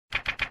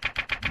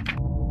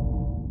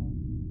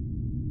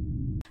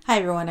Hi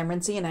everyone, I'm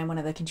Rincey and I'm one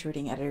of the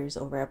contributing editors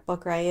over at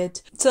Book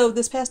Riot. So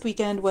this past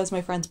weekend was my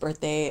friend's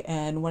birthday,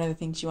 and one of the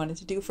things she wanted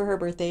to do for her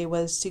birthday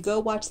was to go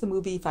watch the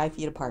movie 5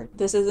 Feet Apart.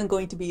 This isn't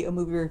going to be a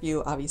movie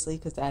review, obviously,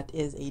 because that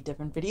is a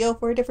different video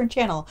for a different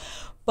channel,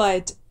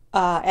 but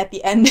at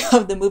the end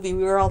of the movie,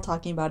 we were all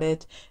talking about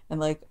it, and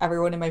like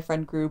everyone in my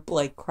friend group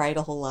like cried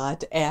a whole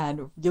lot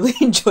and really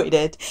enjoyed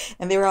it.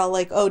 And they were all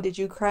like, "Oh, did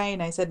you cry?"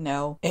 And I said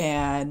no.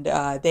 And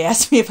they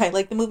asked me if I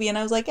liked the movie, and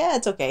I was like, "Yeah,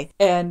 it's okay."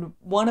 And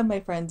one of my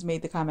friends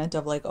made the comment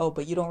of like, "Oh,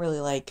 but you don't really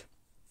like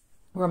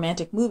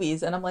romantic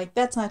movies," and I'm like,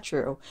 "That's not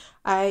true.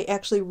 I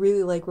actually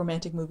really like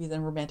romantic movies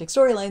and romantic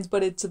storylines,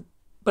 but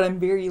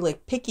I'm very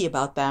like picky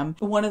about them."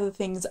 One of the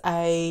things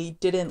I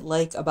didn't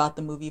like about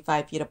the movie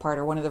 5 Feet Apart,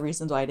 or one of the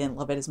reasons why I didn't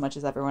love it as much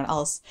as everyone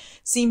else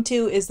seemed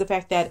to, is the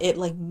fact that it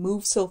like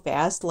moves so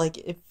fast. Like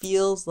it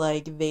feels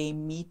like they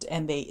meet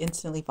and they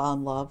instantly fall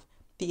in love.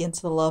 The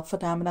instant love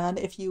phenomenon,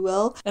 if you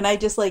will. And I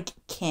just like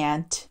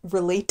can't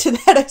relate to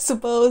that, I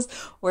suppose,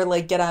 or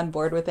like get on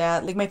board with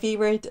that. Like my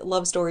favorite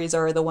love stories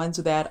are the ones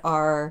that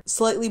are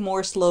slightly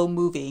more slow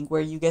moving, where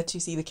you get to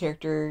see the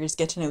characters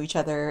get to know each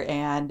other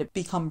and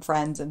become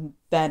friends and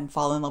then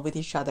fall in love with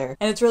each other.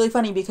 And it's really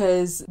funny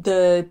because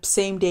the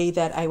same day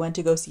that I went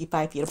to go see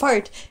 5 Feet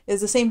Apart is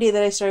the same day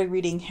that I started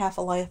reading Half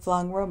a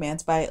Lifelong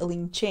Romance by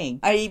Aline Chang.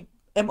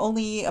 I'm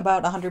only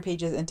about 100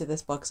 pages into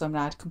this book, so I'm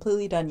not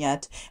completely done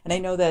yet. And I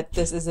know that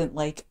this isn't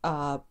like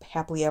a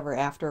happily ever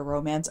after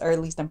romance, or at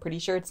least I'm pretty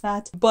sure it's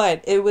not.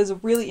 But it was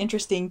really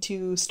interesting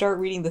to start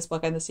reading this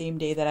book on the same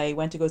day that I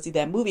went to go see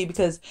that movie,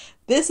 because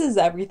this is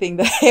everything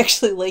that I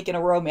actually like in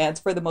a romance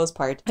for the most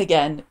part.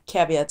 Again,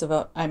 caveats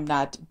of I'm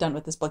not done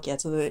with this book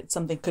yet, so that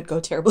something could go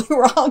terribly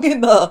wrong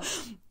in the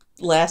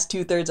last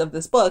 2/3 of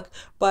this book.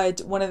 But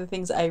one of the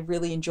things I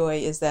really enjoy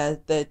is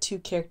that the two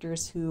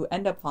characters who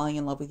end up falling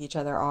in love with each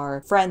other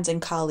are friends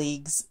and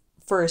colleagues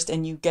first,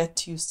 and you get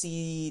to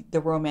see the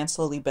romance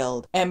slowly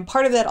build. And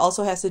part of that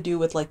also has to do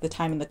with like the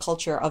time and the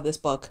culture of this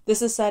book.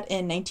 This is set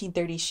in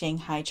 1930s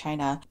Shanghai,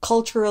 China.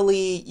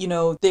 Culturally, you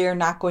know, they're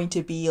not going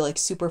to be like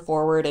super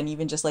forward, and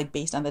even just like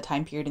based on the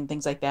time period and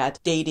things like that,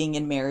 dating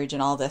and marriage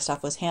and all that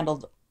stuff was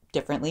handled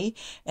differently.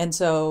 And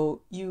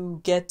so you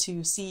get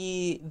to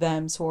see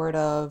them sort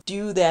of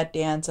do that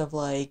dance of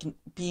like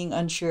being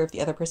unsure if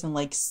the other person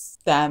likes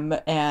them,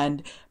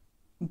 and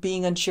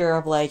being unsure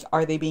of like,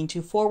 are they being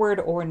too forward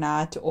or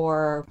not,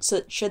 or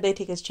so should they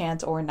take a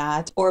chance or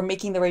not, or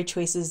making the right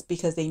choices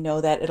because they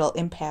know that it'll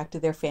impact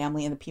their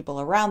family and the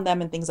people around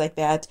them and things like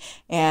that.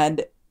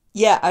 And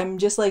yeah, I'm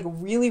just like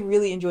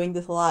really enjoying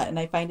this a lot, and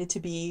I find it to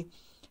be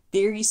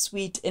very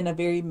sweet in a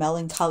very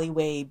melancholy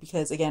way,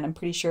 because again, I'm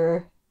pretty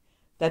sure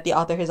that the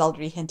author has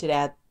already hinted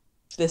at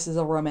this is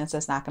a romance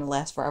that's not going to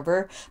last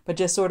forever, but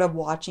just sort of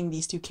watching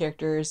these two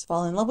characters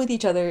fall in love with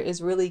each other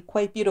is really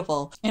quite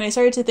beautiful. And I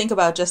started to think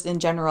about, just in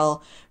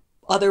general,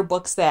 other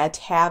books that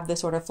have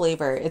this sort of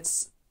flavor.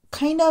 It's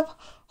kind of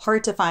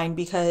hard to find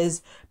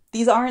because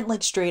these aren't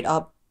like straight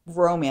up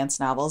romance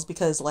novels,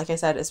 because like I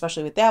said,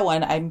 especially with that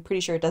one, I'm pretty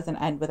sure it doesn't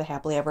end with a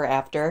happily ever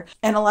after.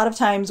 And a lot of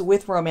times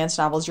with romance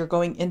novels, you're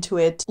going into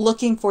it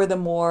looking for the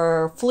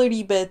more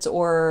flirty bits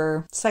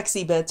or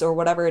sexy bits or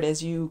whatever it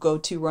is you go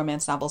to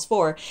romance novels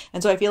for.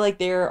 And so I feel like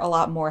they're a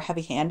lot more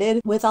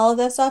heavy-handed with all of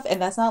that stuff,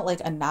 and that's not like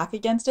a knock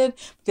against it,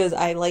 because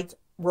I like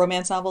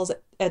romance novels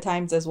at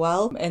times as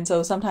well, and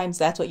so sometimes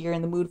that's what you're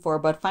in the mood for.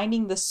 But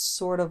finding this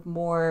sort of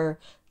more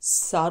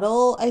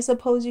subtle, I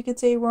suppose you could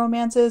say,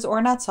 romances,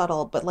 or not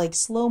subtle, but like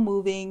slow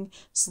moving,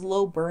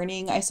 slow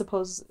burning, I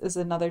suppose is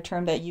another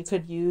term that you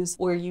could use,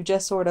 where you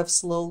just sort of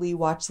slowly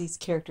watch these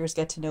characters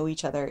get to know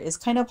each other, is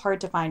kind of hard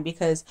to find,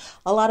 because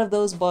a lot of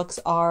those books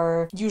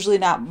are usually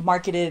not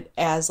marketed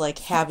as like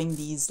having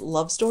these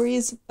love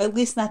stories, at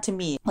least not to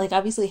me. Like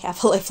obviously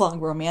Half a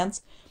Lifelong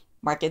Romance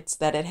markets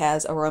that it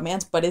has a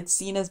romance, but it's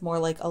seen as more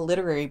like a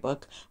literary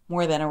book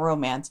more than a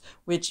romance,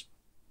 which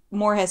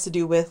more has to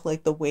do with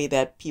like the way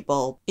that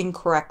people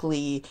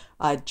incorrectly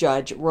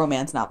judge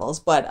romance novels.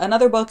 But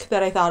another book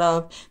that I thought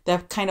of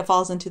that kind of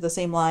falls into the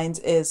same lines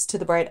is To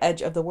the Bright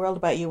Edge of the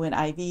World by Ewan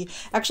Ivey.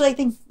 Actually, I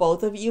think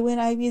both of Ewan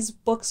Ivey's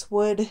books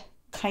would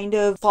kind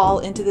of fall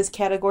into this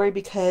category,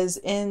 because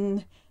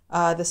in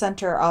the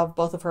center of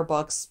both of her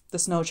books, The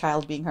Snow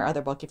Child being her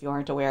other book if you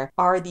aren't aware,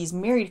 are these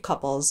married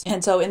couples.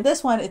 And so in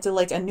this one, it's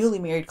like a newly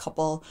married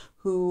couple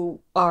who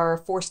are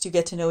forced to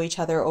get to know each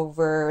other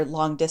over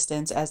long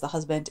distance, as the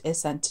husband is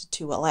sent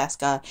to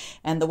Alaska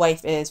and the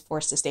wife is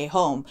forced to stay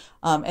home.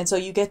 And so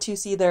you get to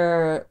see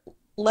their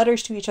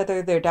letters to each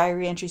other, their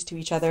diary entries to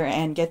each other,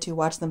 and get to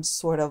watch them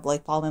sort of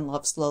like fall in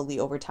love slowly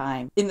over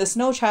time. In The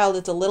Snow Child,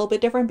 it's a little bit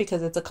different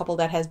because it's a couple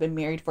that has been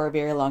married for a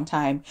very long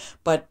time,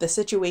 but the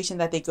situation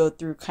that they go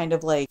through kind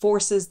of like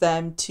forces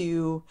them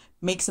to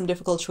make some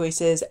difficult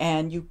choices,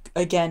 and you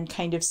again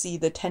kind of see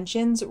the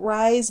tensions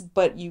rise,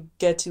 but you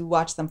get to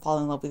watch them fall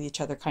in love with each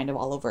other kind of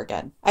all over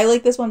again. I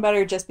like this one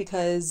better just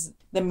because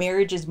the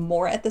marriage is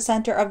more at the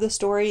center of the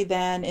story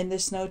than in The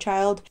Snow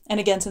Child. And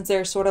again, since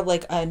they're sort of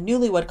like a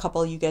newlywed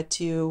couple, you get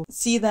to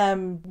see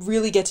them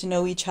really get to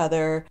know each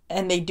other,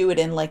 and they do it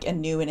in like a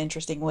new and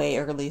interesting way,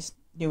 or at least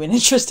new and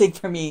interesting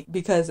for me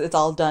because it's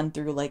all done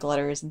through like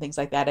letters and things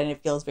like that, and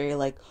it feels very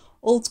like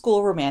old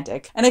school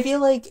romantic. And I feel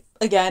like,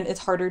 again, it's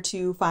harder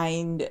to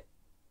find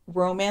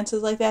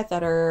romances like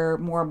that are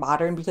more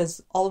modern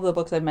because all of the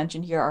books I've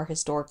mentioned here are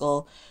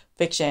historical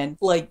fiction.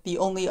 Like the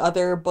only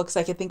other books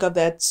I could think of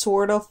that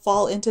sort of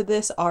fall into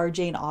this are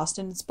Jane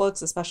Austen's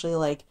books, especially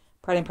like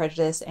Pride and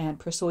Prejudice and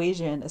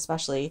Persuasion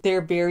especially. They're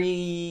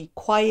very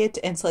quiet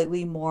and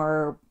slightly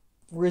more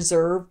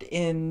reserved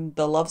in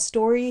the love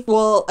story.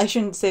 Well, I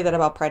shouldn't say that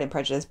about Pride and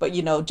Prejudice, but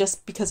you know,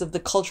 just because of the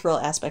cultural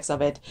aspects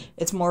of it,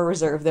 it's more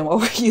reserved than what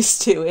we're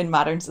used to in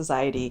modern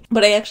society.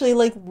 But I actually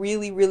like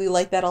really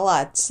like that a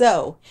lot.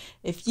 So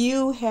if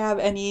you have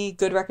any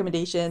good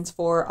recommendations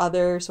for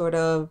other sort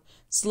of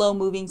slow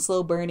moving,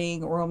 slow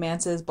burning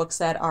romances, books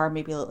that are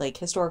maybe like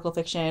historical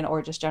fiction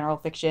or just general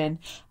fiction,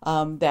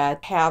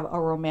 that have a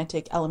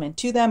romantic element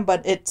to them,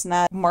 but it's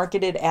not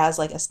marketed as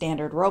like a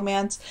standard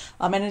romance.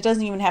 And it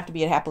doesn't even have to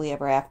be a happily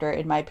ever after.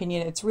 In my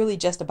opinion, it's really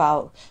just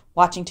about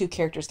watching two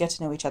characters get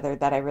to know each other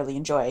that I really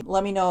enjoy.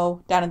 Let me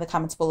know down in the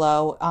comments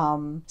below.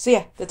 So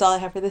yeah, that's all I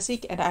have for this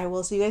week, and I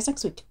will see you guys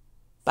next week.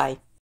 Bye.